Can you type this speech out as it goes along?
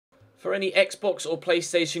For any Xbox or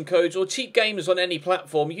PlayStation codes or cheap games on any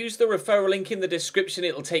platform, use the referral link in the description.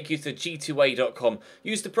 It'll take you to g2a.com.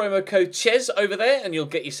 Use the promo code CHES over there and you'll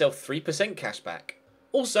get yourself 3% cash back.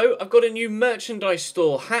 Also, I've got a new merchandise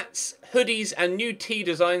store, hats, hoodies and new tee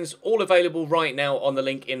designs, all available right now on the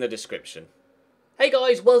link in the description. Hey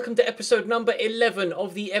guys, welcome to episode number 11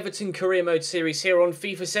 of the Everton Career Mode series here on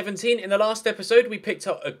FIFA 17. In the last episode, we picked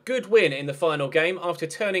up a good win in the final game after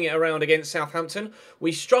turning it around against Southampton.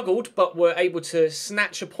 We struggled, but were able to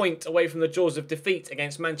snatch a point away from the jaws of defeat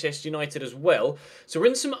against Manchester United as well. So we're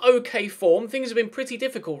in some okay form. Things have been pretty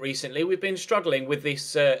difficult recently. We've been struggling with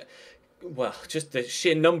this... well, just the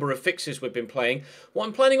sheer number of fixtures we've been playing. What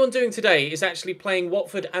I'm planning on doing today is actually playing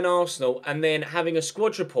Watford and Arsenal and then having a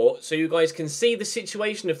squad report so you guys can see the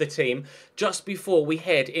situation of the team just before we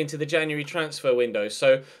head into the January transfer window.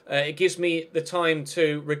 So it gives me the time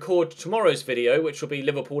to record tomorrow's video, which will be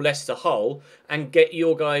Liverpool-Leicester-Hull, and get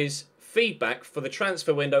your guys' feedback for the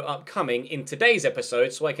transfer window upcoming in today's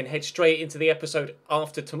episode, so I can head straight into the episode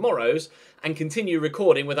after tomorrow's and continue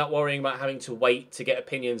recording without worrying about having to wait to get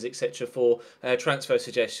opinions, etc. for transfer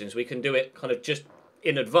suggestions. We can do it kind of just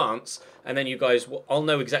in advance, and then you guys, I'll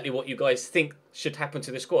know exactly what you guys think should happen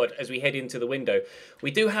to the squad as we head into the window. We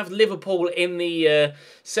do have Liverpool in the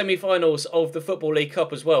semi-finals of the Football League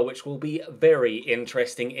Cup as well, which will be very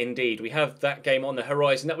interesting indeed. We have that game on the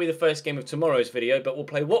horizon. That'll be the first game of tomorrow's video, but we'll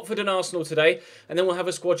play Watford and Arsenal today, and then we'll have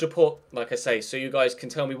a squad report, like I say, so you guys can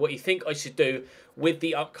tell me what you think I should do with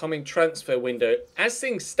the upcoming transfer window. As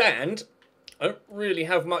things stand, I don't really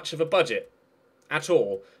have much of a budget at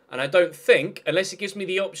all. And I don't think, unless it gives me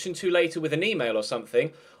the option to later with an email or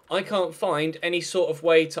something, I can't find any sort of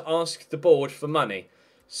way to ask the board for money.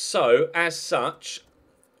 So, as such,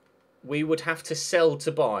 we would have to sell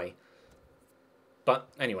to buy. But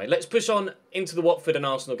anyway, let's push on into the Watford and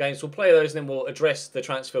Arsenal games. We'll play those and then we'll address the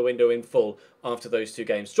transfer window in full after those two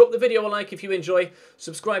games. Drop the video a like if you enjoy.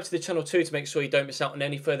 Subscribe to the channel too to make sure you don't miss out on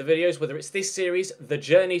any further videos, whether it's this series, the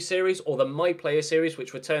Journey series, or the My Player series,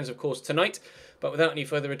 which returns, of course, tonight. But without any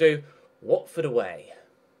further ado, Watford away.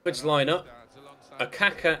 Watford's lineup.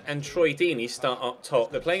 Akaka and Troy Deeney start up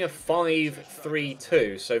top. They're playing a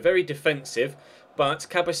 5-3-2, so very defensive. But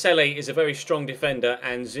Kabasele is a very strong defender,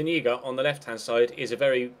 and Zuniga on the left-hand side is a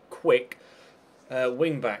very quick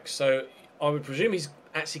wing-back. So I would presume he's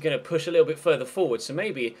actually going to push a little bit further forward. So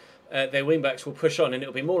maybe their wing-backs will push on, and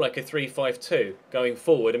it'll be more like a 3-5-2 going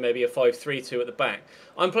forward, and maybe a 5-3-2 at the back.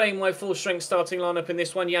 I'm playing my full-strength starting lineup in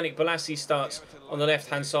this one. Yannick Bolasie starts on the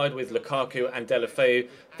left-hand side with Lukaku and Deulofeu.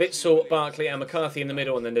 Witsel, Barkley and McCarthy in the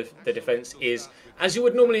middle, and then the defence is, as you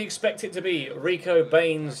would normally expect it to be, Rico,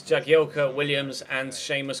 Baines, Jagielka, Williams and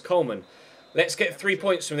Seamus Coleman. Let's get 3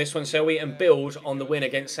 points from this one, shall we, and build on the win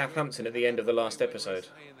against Southampton at the end of the last episode.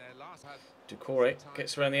 Doucouré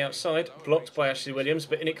gets around the outside, blocked by Ashley Williams,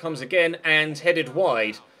 but in it comes again and headed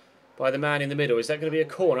wide by the man in the middle. Is that going to be a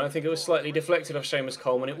corner? I think it was slightly deflected off Seamus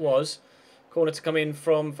Coleman. It was. Corner to come in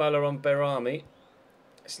from Valorant Berami.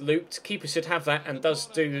 It's looped. Keeper should have that and does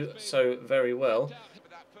do so very well.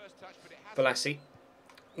 Bolasie.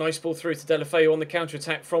 Nice ball through to Deulofeu on the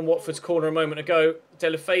counter-attack from Watford's corner a moment ago.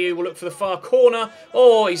 Deulofeu will look for the far corner.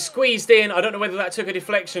 Oh, he squeezed in. I don't know whether that took a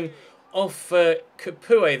deflection off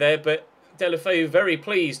Capoue there, but Deulofeu very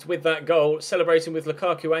pleased with that goal, celebrating with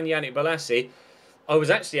Lukaku and Yannick Bolasie. I was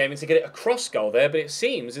actually aiming to get it across goal there, but it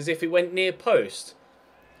seems as if it went near post.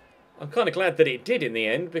 I'm kind of glad that it did in the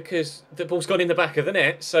end, because the ball's gone in the back of the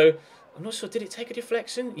net, so I'm not sure, did it take a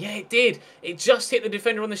deflection? Yeah, it did. It just hit the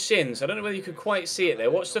defender on the shins. I don't know whether you could quite see it there.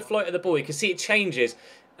 Watch the flight of the ball. You can see it changes.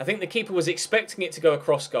 I think the keeper was expecting it to go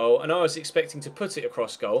across goal, and I was expecting to put it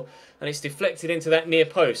across goal, and it's deflected into that near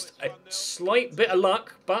post. A slight bit of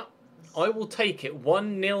luck, but I will take it.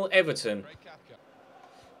 1-0 Everton.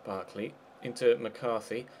 Barkley into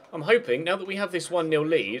McCarthy. I'm hoping, now that we have this 1-0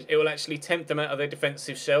 lead, it will actually tempt them out of their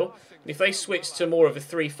defensive shell. And if they switch to more of a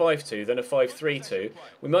 3-5-2 than a 5-3-2,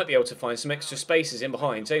 we might be able to find some extra spaces in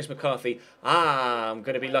behind. James McCarthy, I'm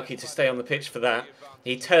going to be lucky to stay on the pitch for that.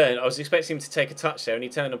 He turned, I was expecting him to take a touch there, and he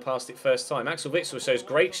turned and passed it first time. Axel Witsel shows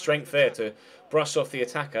great strength there to brush off the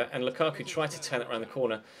attacker, and Lukaku tried to turn it around the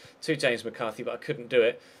corner to James McCarthy, but I couldn't do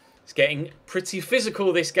it. It's getting pretty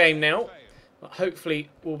physical this game now. But hopefully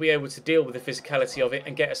we'll be able to deal with the physicality of it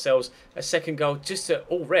and get ourselves a second goal just to...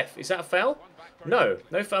 Oh, ref, is that a foul? No,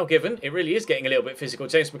 no foul given. It really is getting a little bit physical.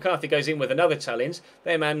 James McCarthy goes in with another challenge.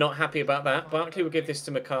 Their man not happy about that. Barkley will give this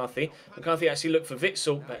to McCarthy. McCarthy actually looked for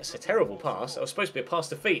Witsel. That's a terrible pass. That was supposed to be a pass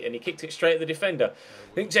to feet, and he kicked it straight at the defender.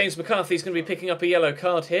 I think James McCarthy is going to be picking up a yellow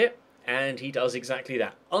card here, and he does exactly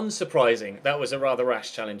that. Unsurprising. That was a rather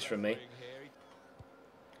rash challenge from me.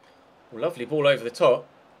 Lovely ball over the top.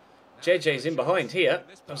 JJ's in behind here.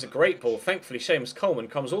 That was a great ball. Thankfully, Seamus Coleman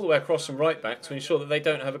comes all the way across from right back to ensure that they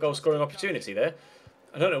don't have a goal-scoring opportunity there.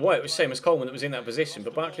 I don't know why it was Seamus Coleman that was in that position,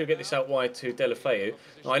 but Barkley will get this out wide to Deulofeu.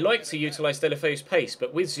 Now, I like to utilise Deulofeu's pace,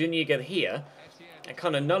 but with Zuniga here, it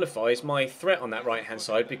kind of nullifies my threat on that right-hand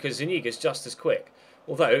side because Zuniga's just as quick.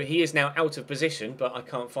 Although, he is now out of position, but I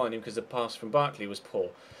can't find him because the pass from Barkley was poor.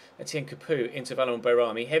 Etienne Capoue into Valon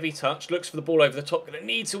Behrami. Heavy touch, looks for the ball over the top. Going to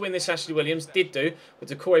need to win this, Ashley Williams. Did do, but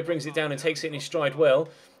Decore brings it down and takes it in his stride well.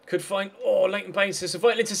 Could find... Oh, Leighton Baines has a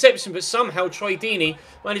vital interception, but somehow Troy Deeney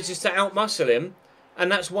manages to outmuscle him.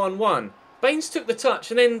 And that's 1-1. Baines took the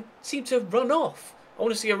touch and then seemed to run off. I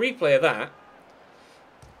want to see a replay of that.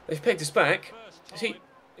 They've pegged us back. See,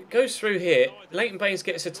 it goes through here. Leighton Baines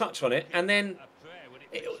gets a touch on it, and then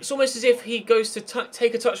it's almost as if he goes to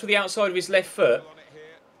take a touch with the outside of his left foot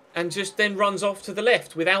and just then runs off to the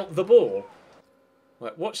left without the ball.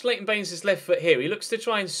 Right, watch Leighton Baines' left foot here. He looks to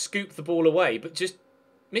try and scoop the ball away, but just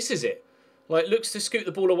misses it. Like, looks to scoop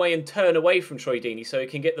the ball away and turn away from Troy Deeney so he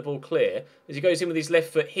can get the ball clear as he goes in with his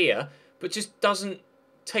left foot here, but just doesn't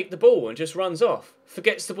take the ball and just runs off.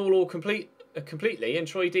 Forgets the ball all completely, and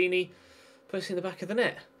Troy Deeney puts it in the back of the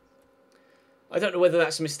net. I don't know whether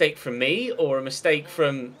that's a mistake from me or a mistake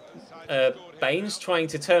from Baines trying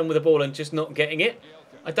to turn with the ball and just not getting it.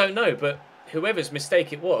 I don't know, but whoever's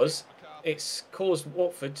mistake it was, it's caused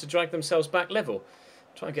Watford to drag themselves back level.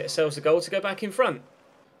 Try and get ourselves a goal to go back in front.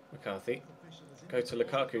 McCarthy, go to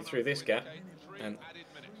Lukaku through this gap. And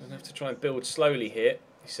we'll have to try and build slowly here,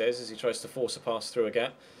 he says, as he tries to force a pass through a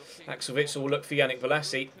gap. Axel Witsel will look for Yannick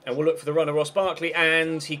Bolasie, and will look for the runner Ross Barkley,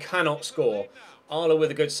 and he cannot score. Arlo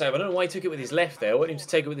with a good save. I don't know why he took it with his left there. I want him to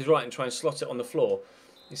take it with his right and try and slot it on the floor.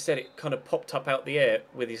 Instead, it kind of popped up out the air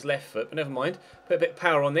with his left foot, but never mind. Put a bit of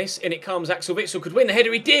power on this, and it comes. Axel Witsel could win the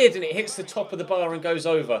header. He did, and it hits the top of the bar and goes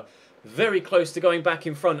over. Very close to going back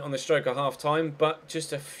in front on the stroke of half-time, but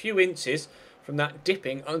just a few inches from that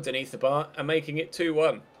dipping underneath the bar and making it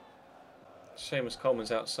 2-1. Seamus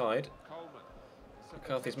Coleman's outside.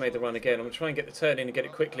 McCarthy's made the run again. I'm going to try and get the turn in and get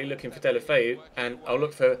it quickly, looking for Deulofeu, and I'll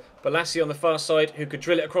look for Bolasie on the far side, who could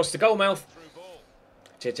drill it across the goal mouth.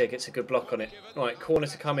 JJ gets a good block on it. Right, corner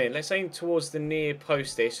to come in. Let's aim towards the near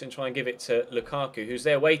post-ish and try and give it to Lukaku, who's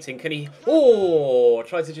there waiting. Can he... Oh!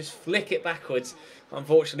 Tried to just flick it backwards.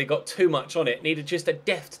 Unfortunately, got too much on it. Needed just a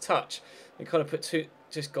deft touch. He kind of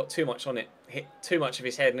just got too much on it. Hit too much of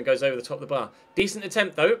his head and it goes over the top of the bar. Decent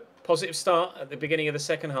attempt, though. Positive start at the beginning of the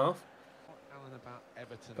second half.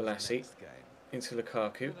 Bolasie into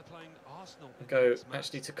Lukaku. Go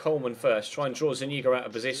actually to Coleman first. Try and draw Zuniga out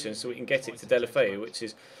of position so we can get it to Deulofeu, which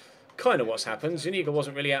is kind of what's happened. Zuniga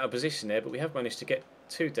wasn't really out of position there, but we have managed to get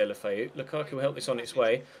to Deulofeu. Lukaku will help this on its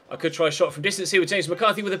way. I could try a shot from distance here with James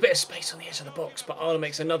McCarthy with a bit of space on the edge of the box, but Arla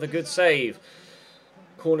makes another good save.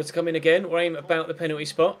 Corner to come in again. We're aiming about the penalty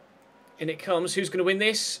spot. In it comes. Who's going to win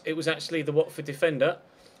this? It was actually the Watford defender.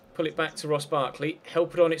 Pull it back to Ross Barkley.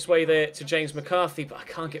 Help it on its way there to James McCarthy, but I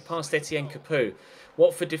can't get past Etienne Capoue.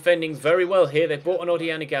 Watford defending very well here. They've brought on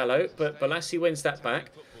Odiana Gallo, but Bolasie wins that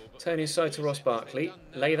back. Turn inside to Ross Barkley.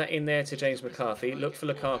 Lay that in there to James McCarthy. Look for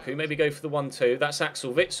Lukaku. Maybe go for the 1-2. That's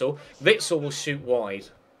Axel Witsel. Witsel will shoot wide.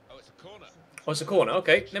 Oh, it's a corner.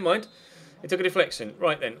 Okay, never mind. It took a deflection.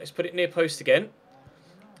 Right then, let's put it near post again.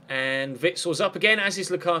 And Witsel's up again, as is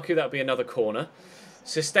Lukaku. That'll be another corner.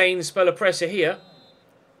 Sustained spell of pressure here.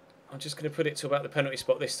 I'm just going to put it to about the penalty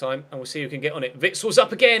spot this time, and we'll see who can get on it. Witsel's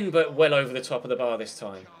up again, but well over the top of the bar this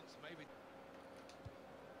time.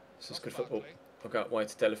 This is good football. I'll go out wide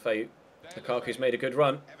to Deulofeu. Lukaku's made a good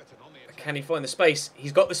run. Can he find the space?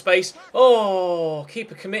 He's got the space. Oh,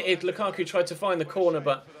 keeper committed. Lukaku tried to find the corner,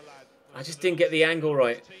 but I just didn't get the angle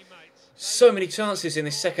right. So many chances in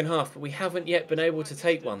this second half, but we haven't yet been able to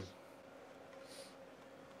take one.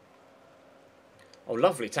 Oh,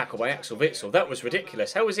 lovely tackle by Axel Witsel. That was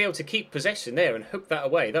ridiculous. How was he able to keep possession there and hook that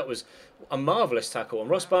away? That was a marvellous tackle. And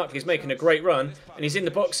Ross Barkley's making a great run. And he's in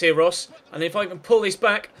the box here, Ross. And if I can pull this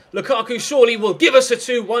back, Lukaku surely will give us a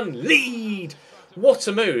 2-1 lead. What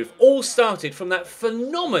a move. All started from that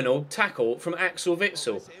phenomenal tackle from Axel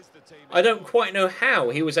Witsel. I don't quite know how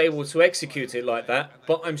he was able to execute it like that,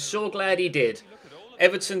 but I'm sure glad he did.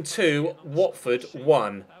 Everton 2, Watford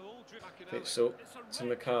 1. Witsel to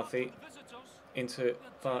McCarthy. Into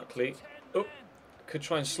Barkley. Oh, could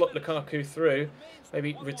try and slot Lukaku through.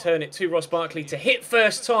 Maybe return it to Ross Barkley to hit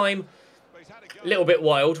first time. A little bit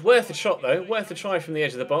wild. Worth a shot though. Worth a try from the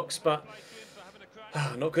edge of the box, but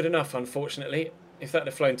not good enough, unfortunately. If that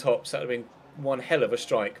had flown tops, that would have been one hell of a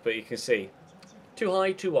strike, but you can see. Too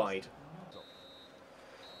high, too wide.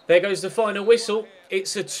 There goes the final whistle.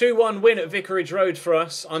 It's a 2-1 win at Vicarage Road for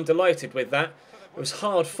us. I'm delighted with that. It was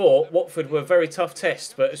hard fought. Watford were a very tough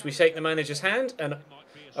test, but as we shake the manager's hand and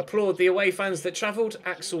applaud the away fans that travelled,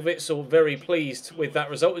 Axel Witsel very pleased with that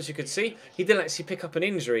result. As you could see, he didn't actually pick up an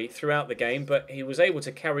injury throughout the game, but he was able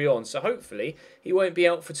to carry on, so hopefully he won't be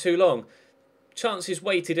out for too long. Chances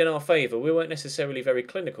weighted in our favour. We weren't necessarily very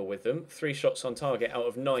clinical with them. 3 shots on target out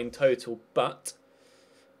of 9 total, but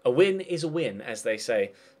a win is a win, as they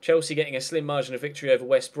say. Chelsea getting a slim margin of victory over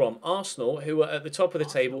West Brom. Arsenal, who are at the top of the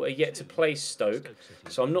table, are yet to play Stoke,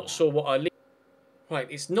 so I'm not sure what our league... Right,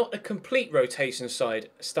 it's not a complete rotation side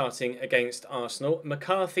starting against Arsenal.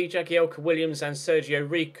 McCarthy, Jagielka Williams and Sergio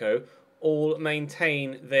Rico all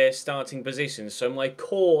maintain their starting positions. So my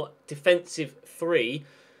core defensive 3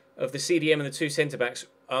 of the CDM and the 2 centre-backs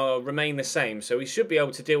remain the same. So we should be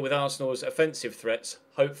able to deal with Arsenal's offensive threats,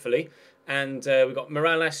 hopefully. And we've got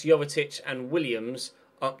Morales, Jovetic and Williams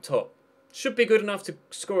up top. Should be good enough to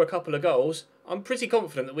score a couple of goals. I'm pretty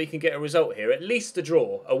confident that we can get a result here, at least a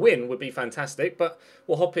draw. A win would be fantastic, but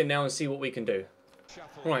we'll hop in now and see what we can do.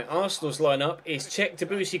 Right, Arsenal's lineup is Cech,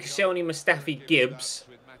 Debussy, Koscielny, Mustafi, Gibbs.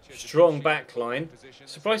 Strong back line.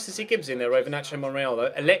 Surprised to see Gibbs in there over Nacho Monreal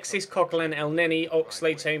though. Alexis, Coquelin, El Neni,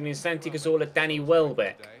 Oxlade-Chamberlain, Santi Cazorla, Danny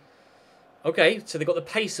Welbeck. Okay, so they've got the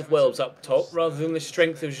pace of Welbs up top rather than the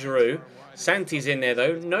strength of Giroud. Santi's in there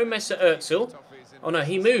though. No Mesut Ozil. Oh no,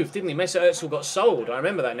 he moved, didn't he? Mesut Ozil got sold. I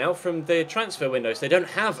remember that now from the transfer window. So they don't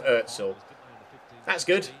have Ozil. That's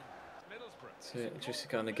good.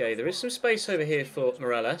 There is some space over here for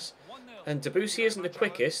Morales. And Debussy isn't the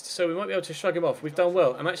quickest, so we might be able to shrug him off. We've done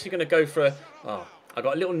well. I'm actually going to go for a... Oh, I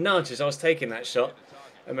got a little nudge as I was taking that shot.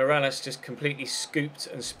 And Morales just completely scooped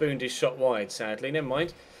and spooned his shot wide, sadly. Never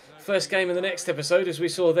mind. First game in the next episode, as we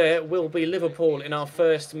saw there, will be Liverpool in our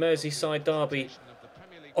first Merseyside derby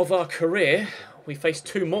of our career. We face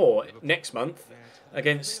 2 more next month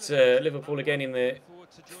against Liverpool again in the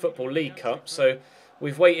Football League Cup. So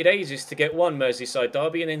we've waited ages to get 1 Merseyside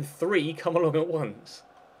derby and then 3 come along at once.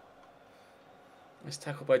 Nice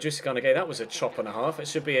tackle by Chesnoid. That was a chop and a half. It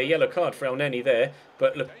should be a yellow card for El Neni there.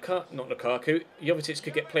 But not Lukaku. Jovetic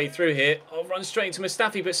could get played through here. Oh, run straight into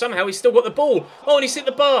Mustafi, but somehow he's still got the ball. Oh, and he's hit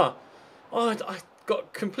the bar. Oh, I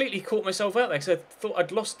got completely caught myself out there because I thought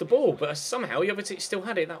I'd lost the ball. But somehow Jovetic still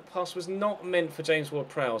had it. That pass was not meant for James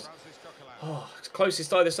Ward-Prowse. Oh,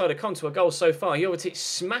 closest either side have come to a goal so far. Jovetic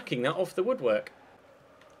smacking that off the woodwork.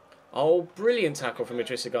 Oh, brilliant tackle from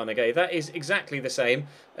Chesnoid. That is exactly the same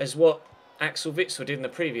as what Axel Witsel did in the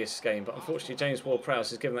previous game, but unfortunately James Ward-Prowse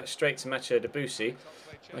has given that straight to Mathieu Debussy.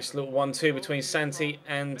 Nice little 1-2 between Santi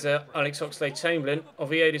and Alex Oxlade-Chamberlain.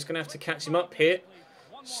 Oviedo's going to have to catch him up here,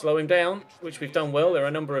 slow him down, which we've done well. There are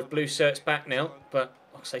a number of blue shirts back now, but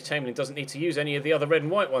Oxlade-Chamberlain doesn't need to use any of the other red and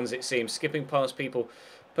white ones, it seems, skipping past people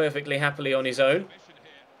perfectly happily on his own.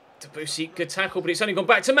 Debussy, good tackle, but it's only gone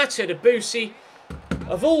back to Mathieu Debussy.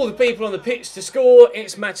 Of all the people on the pitch to score,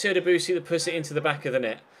 it's Mathieu Debussy that puts it into the back of the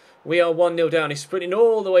net. We are 1-0 down. He's sprinting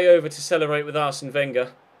all the way over to celebrate with Arsene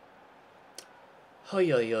Wenger. Hoi,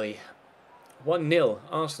 hoi, hoi. 1-0.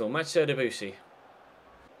 Arsenal. Mathieu Debussy.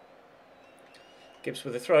 Gibbs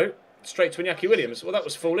with a throw. Straight to Iñaki Williams. Well, that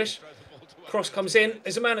was foolish. Cross comes in.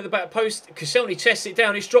 There's a man at the back post. Koscielny chests it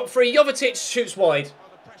down. It's dropped free. Jovetic shoots wide.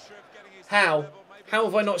 How? How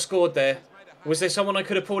have I not scored there? Was there someone I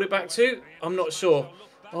could have pulled it back to? I'm not sure.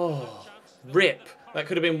 Oh, rip. That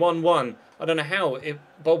could have been 1-1. I don't know how it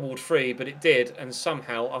bobbled free, but it did, and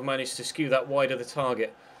somehow I've managed to skew that wide of the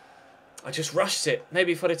target. I just rushed it.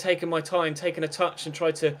 Maybe if I'd have taken my time, taken a touch and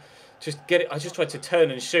tried to just get it. I just tried to turn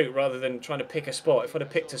and shoot rather than trying to pick a spot. If I'd have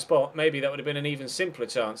picked a spot, maybe that would have been an even simpler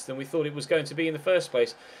chance than we thought it was going to be in the first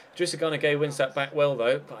place. Chesnoid wins that back well,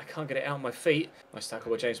 though, but I can't get it out on my feet. Nice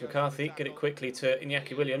tackle by James McCarthy. Get it quickly to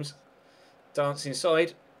Iñaki Williams. Dance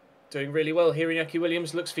inside. Doing really well here, Iñaki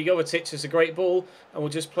Williams. Looks for Jovetic as a great ball. And we'll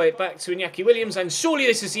just play it back to Iñaki Williams. And surely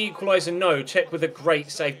this is the equaliser. No. Cech with a great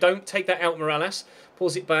save. Don't take that out, Morales.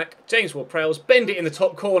 Pulls it back. James Ward-Prowse. Bend it in the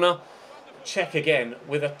top corner. Cech again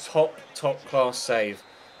with a top class save.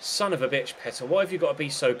 Son of a bitch, Petter. Why have you got to be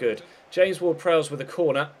so good? James Ward-Prowse with a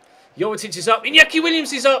corner. Jovetic is up. Iñaki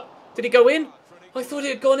Williams is up. Did it go in? I thought it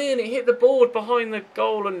had gone in. It hit the board behind the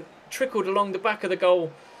goal and trickled along the back of the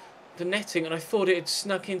goal. The netting, and I thought it had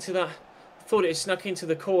snuck into that. I thought it had snuck into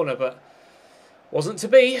the corner, but wasn't to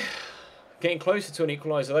be. Getting closer to an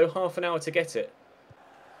equaliser though. Half an hour to get it.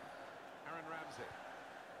 Aaron Ramsey.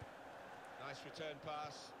 Nice return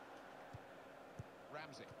pass.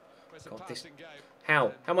 Ramsey. God, this...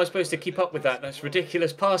 How am I supposed to keep up with that? That's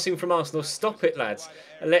ridiculous passing from Arsenal. Stop it, lads.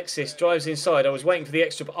 Alexis drives inside. I was waiting for the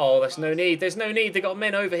extra... Oh, there's no need. There's no need. They've got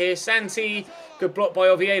men over here. Santi. Good block by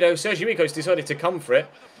Oviedo. Sergio Rico's decided to come for it.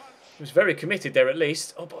 was very committed there at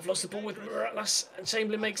least. Oh, but I've lost the ball with Morales, and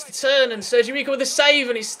Chamberlain makes the turn, and Sergio Rico with a save,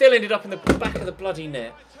 and he still ended up in the back of the bloody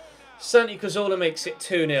net. Santi Cazorla makes it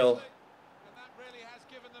 2-0.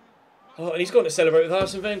 Oh, and he's gone to celebrate with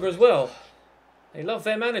Arsene Wenger as well. They love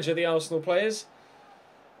their manager, the Arsenal players.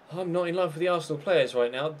 I'm not in love with the Arsenal players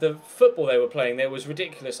right now. The football they were playing there was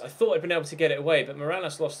ridiculous. I thought I'd been able to get it away, but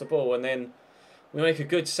Morales lost the ball, and then we make a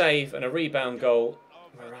good save and a rebound goal.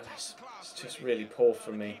 Morales, it's just really poor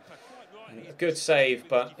from me. And a good save,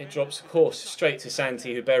 but it drops, of course, straight to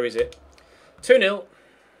Santi, who buries it. 2-0.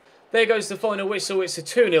 There goes the final whistle. It's a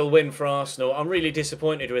 2-0 win for Arsenal. I'm really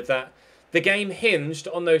disappointed with that. The game hinged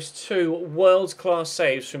on those two world-class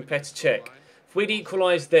saves from Petr Cech. If we'd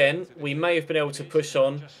equalised then, we may have been able to push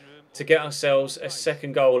on to get ourselves a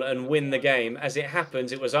second goal and win the game. As it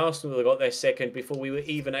happens, it was Arsenal that got their second before we were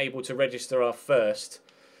even able to register our first.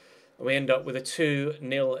 And we end up with a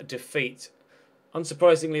 2-0 defeat.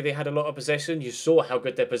 Unsurprisingly, they had a lot of possession. You saw how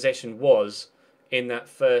good their possession was in that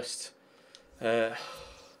first... in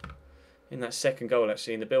that second goal,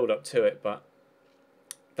 actually, in the build-up to it. But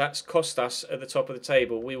that's cost us at the top of the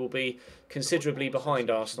table. We will be considerably behind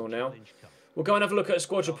Arsenal now. We'll go and have a look at a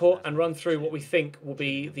squad report and run through what we think will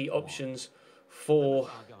be the options for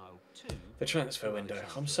the transfer window.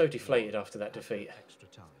 I'm so deflated after that defeat.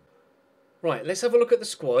 Right, let's have a look at the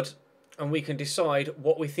squad and we can decide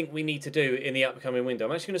what we think we need to do in the upcoming window.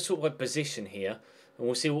 I'm actually going to sort by position here and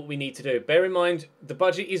we'll see what we need to do. Bear in mind, the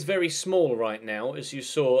budget is very small right now, as you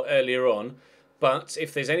saw earlier on. But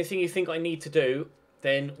if there's anything you think I need to do,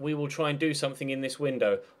 then we will try and do something in this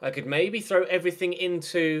window. I could maybe throw everything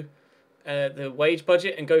into... the wage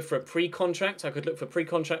budget and go for a pre-contract. I could look for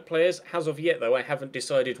pre-contract players. As of yet, though, I haven't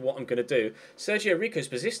decided what I'm going to do. Sergio Rico's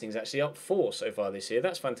positioning is actually up 4 so far this year.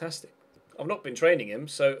 That's fantastic. I've not been training him,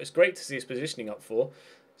 so it's great to see his positioning up 4.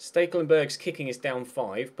 Stekelenburg's kicking is down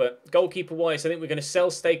 5, but goalkeeper-wise, I think we're going to sell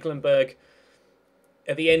Stekelenburg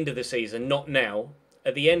at the end of the season, not now,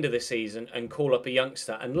 at the end of the season, and call up a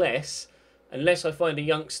youngster, unless I find a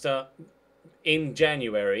youngster in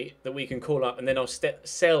January that we can call up, and then I'll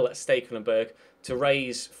sell Stekelenburg to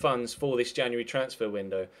raise funds for this January transfer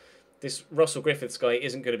window. This Russell Griffiths guy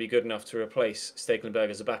isn't going to be good enough to replace Stekelenburg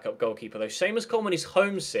as a backup goalkeeper, though. Seamus Coleman is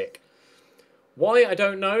homesick. Why, I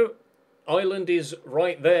don't know. Ireland is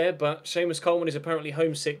right there, but Seamus Coleman is apparently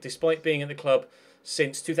homesick despite being at the club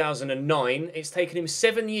since 2009. It's taken him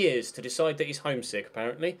 7 years to decide that he's homesick,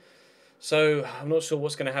 apparently. So I'm not sure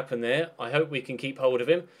what's going to happen there. I hope we can keep hold of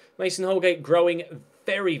him. Mason Holgate growing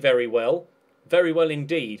very, very well. Very well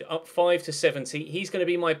indeed. Up 5 to 70. He's going to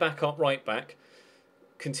be my backup right back.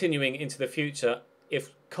 Continuing into the future.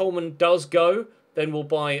 If Coleman does go, then we'll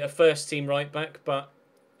buy a first team right back. But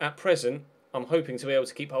at present, I'm hoping to be able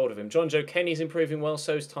to keep hold of him. John Joe Kenny's improving well.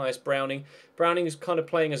 So is Tyus Browning. Browning is kind of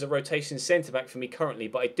playing as a rotation centre back for me currently.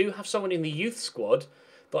 But I do have someone in the youth squad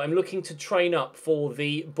that I'm looking to train up for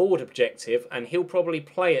the board objective, and he'll probably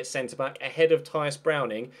play at centre-back ahead of Tyus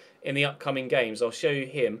Browning in the upcoming games. I'll show you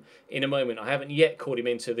him in a moment. I haven't yet called him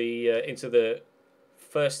into the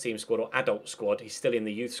first team squad or adult squad. He's still in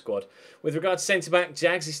the youth squad. With regards to centre-back,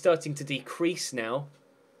 Jags is starting to decrease now,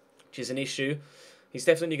 which is an issue. He's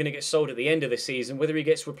definitely going to get sold at the end of the season. Whether he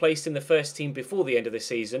gets replaced in the first team before the end of the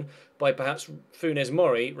season by perhaps Funes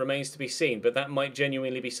Mori remains to be seen. But that might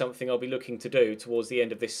genuinely be something I'll be looking to do towards the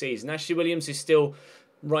end of this season. Ashley Williams is still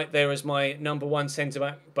right there as my #1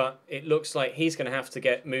 centre-back. But it looks like he's going to have to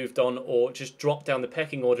get moved on or just drop down the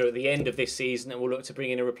pecking order at the end of this season. And we'll look to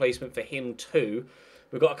bring in a replacement for him too.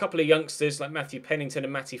 We've got a couple of youngsters like Matthew Pennington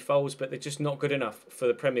and Matty Foles, but they're just not good enough for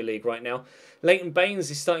the Premier League right now. Leighton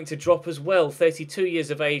Baines is starting to drop as well, 32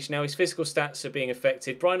 years of age now. His physical stats are being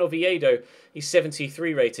affected. Brian Oviedo, he's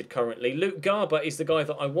 73 rated currently. Luke Garber is the guy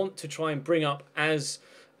that I want to try and bring up as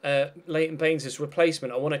Leighton Baines'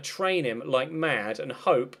 replacement. I want to train him like mad and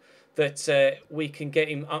hope that we can get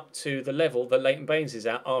him up to the level that Leighton Baines is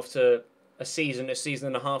at after a season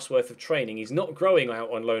and a half's worth of training. He's not growing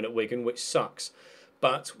out on loan at Wigan, which sucks.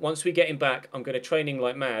 But once we get him back, I'm going to train him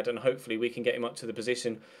like mad, and hopefully we can get him up to the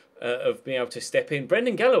position of being able to step in.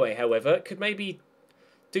 Brendan Galloway, however, could maybe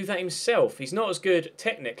do that himself. He's not as good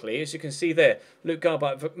technically, as you can see there. Luke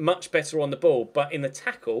Garbutt much better on the ball, but in the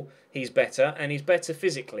tackle, he's better, and he's better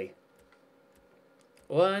physically.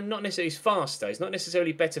 Well, not necessarily. He's faster. He's not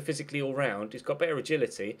necessarily better physically all round. He's got better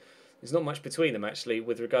agility. There's not much between them, actually,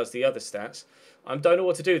 with regards to the other stats. I don't know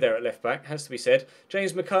what to do there at left-back, has to be said.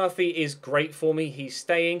 James McCarthy is great for me. He's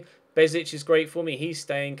staying. Bezic is great for me. He's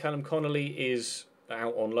staying. Callum Connolly is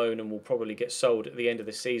out on loan and will probably get sold at the end of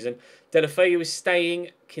the season. Deulofeu is staying.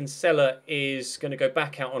 Kinsella is going to go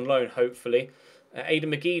back out on loan, hopefully. Aidan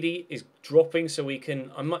McGeady is dropping, so we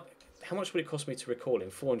can... how much would it cost me to recall him?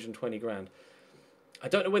 420 grand. I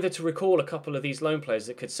don't know whether to recall a couple of these loan players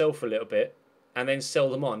that could sell for a little bit and then sell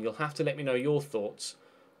them on. You'll have to let me know your thoughts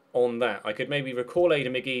on that. I could maybe recall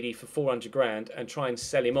Aidan McGeady for 400 grand and try and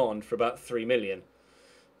sell him on for about 3 million.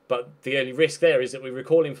 But the only risk there is that we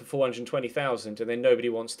recall him for 420,000 and then nobody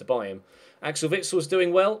wants to buy him. Axel Witzel's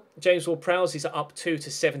doing well. James Ward-Prowse is up 2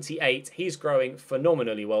 to 78. He's growing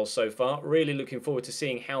phenomenally well so far. Really looking forward to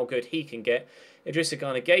seeing how good he can get. Idrissa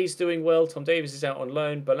Gana-Gay's doing well. Tom Davies is out on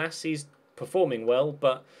loan. Bolassi's performing well,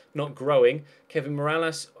 but not growing. Kevin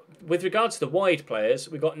Morales, with regards to the wide players,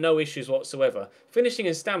 we've got no issues whatsoever. Finishing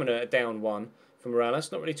and stamina are down 1 for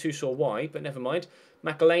Morales. Not really too sure why, but never mind.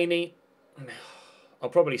 McElhaney, I'll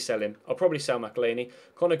probably sell him. I'll probably sell McElhaney.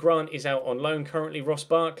 Connor Grant is out on loan currently. Ross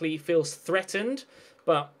Barkley feels threatened,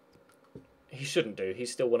 but he shouldn't do.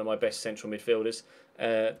 He's still one of my best central midfielders.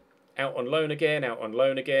 Out on loan again, out on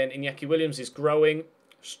loan again. Iñaki Williams is growing.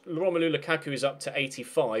 Romelu Lukaku is up to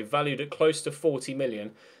 85, valued at close to 40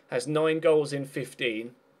 million. Has 9 goals in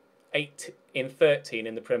 15, 8 in 13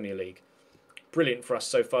 in the Premier League. Brilliant for us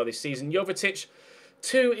so far this season. Jovetic,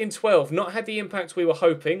 2 in 12. Not had the impact we were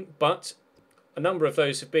hoping, but a number of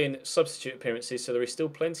those have been substitute appearances, so there is still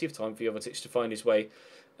plenty of time for Jovetic to find his way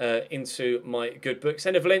into my good books.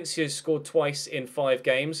 Enner Valencia scored twice in 5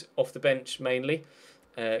 games, off the bench mainly.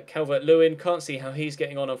 Calvert-Lewin, can't see how he's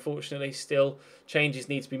getting on, unfortunately. Still, changes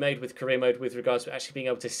need to be made with career mode with regards to actually being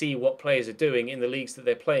able to see what players are doing in the leagues that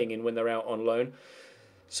they're playing in when they're out on loan.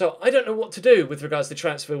 So I don't know what to do with regards to the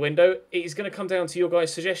transfer window. It is going to come down to your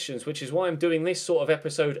guys' suggestions, which is why I'm doing this sort of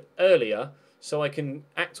episode earlier, so I can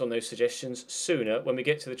act on those suggestions sooner when we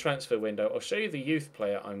get to the transfer window. I'll show you the youth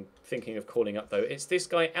player I'm thinking of calling up, though. It's this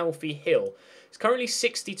guy, Alfie Hill. He's currently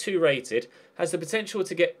 62 rated, has the potential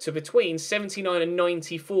to get to between 79 and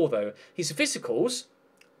 94, though. His physicals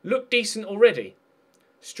look decent already.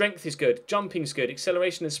 Strength is good, jumping's good,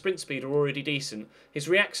 acceleration and sprint speed are already decent. His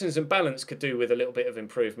reactions and balance could do with a little bit of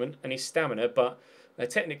improvement, and his stamina, but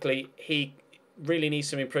technically he really needs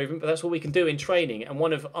some improvement, but that's what we can do in training. And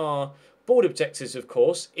one of our board objectives, of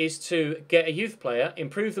course, is to get a youth player,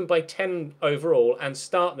 improve them by 10 overall, and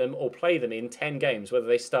start them or play them in 10 games, whether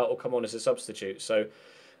they start or come on as a substitute. So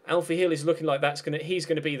Alfie Hill is looking like he's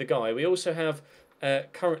going to be the guy. We also have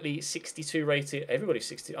currently 62 rated, everybody's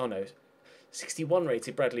 60, oh no, 61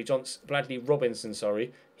 rated Bradley Robinson,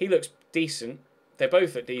 sorry. He looks decent. They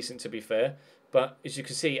both look decent, to be fair. But as you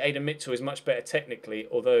can see, Aidan Mitchell is much better technically,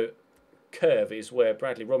 although curve is where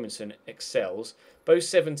Bradley Robinson excels. Both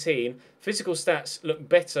 17. Physical stats look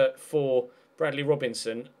better for Bradley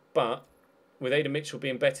Robinson, but with Aidan Mitchell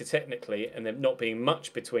being better technically and there not being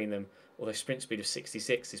much between them, although sprint speed of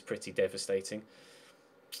 66 is pretty devastating.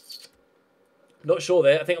 Not sure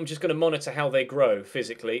there. I think I'm just going to monitor how they grow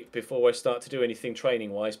physically before I start to do anything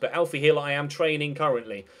training-wise. But Alfie Hill, I am training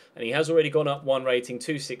currently, and he has already gone up 1 rating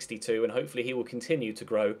to 62, and hopefully he will continue to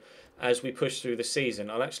grow as we push through the season.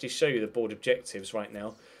 I'll actually show you the board objectives right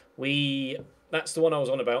now. That's the one I was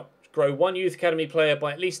on about. Grow 1 youth academy player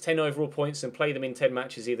by at least 10 overall points and play them in 10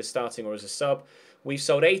 matches, either starting or as a sub. We've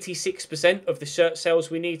sold 86% of the shirt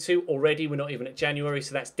sales we need to already. We're not even at January,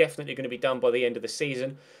 so that's definitely going to be done by the end of the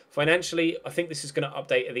season. Financially, I think this is going to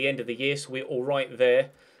update at the end of the year, so we're all right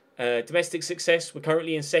there. Domestic success, we're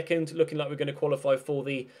currently in 2nd, looking like we're going to qualify for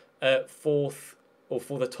the 4th, or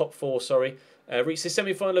for the top 4, sorry. Reached the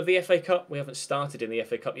semi-final of the FA Cup. We haven't started in the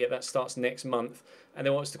FA Cup yet. That starts next month. And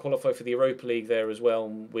they want us to qualify for the Europa League there as well.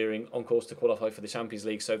 We're on course to qualify for the Champions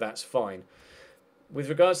League, so that's fine. With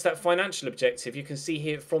regards to that financial objective, you can see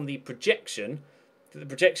here from the projection that the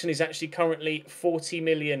projection is actually currently 40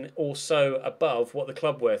 million or so above what the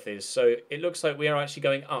club worth is. So it looks like we are actually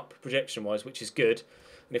going up projection-wise, which is good.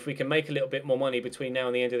 And if we can make a little bit more money between now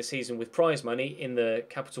and the end of the season with prize money in the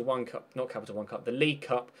Capital One Cup, not Capital One Cup, the League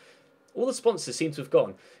Cup, all the sponsors seem to have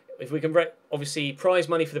gone. If we can, obviously, prize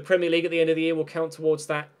money for the Premier League at the end of the year will count towards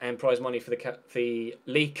that, and prize money for the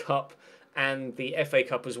League Cup and the FA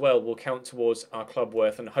Cup as well will count towards our club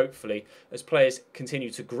worth, and hopefully as players continue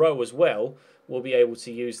to grow as well, we'll be able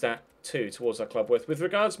to use that too towards our club worth. With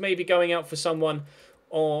regards maybe going out for someone,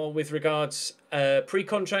 or with regards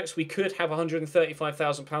pre-contracts, we could have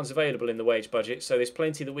 £135,000 available in the wage budget, so there's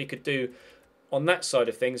plenty that we could do on that side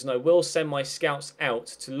of things, and I will send my scouts out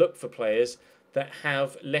to look for players that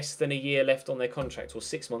have less than a year left on their contract, or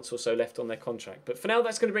 6 months or so left on their contract. But for now,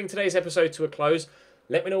 that's going to bring today's episode to a close.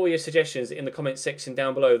 Let me know all your suggestions in the comments section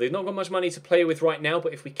down below. They've not got much money to play with right now,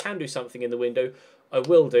 but if we can do something in the window, I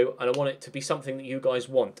will do, and I want it to be something that you guys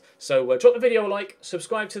want. So drop the video a like,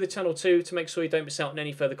 subscribe to the channel too to make sure you don't miss out on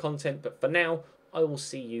any further content. But for now, I will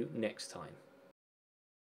see you next time.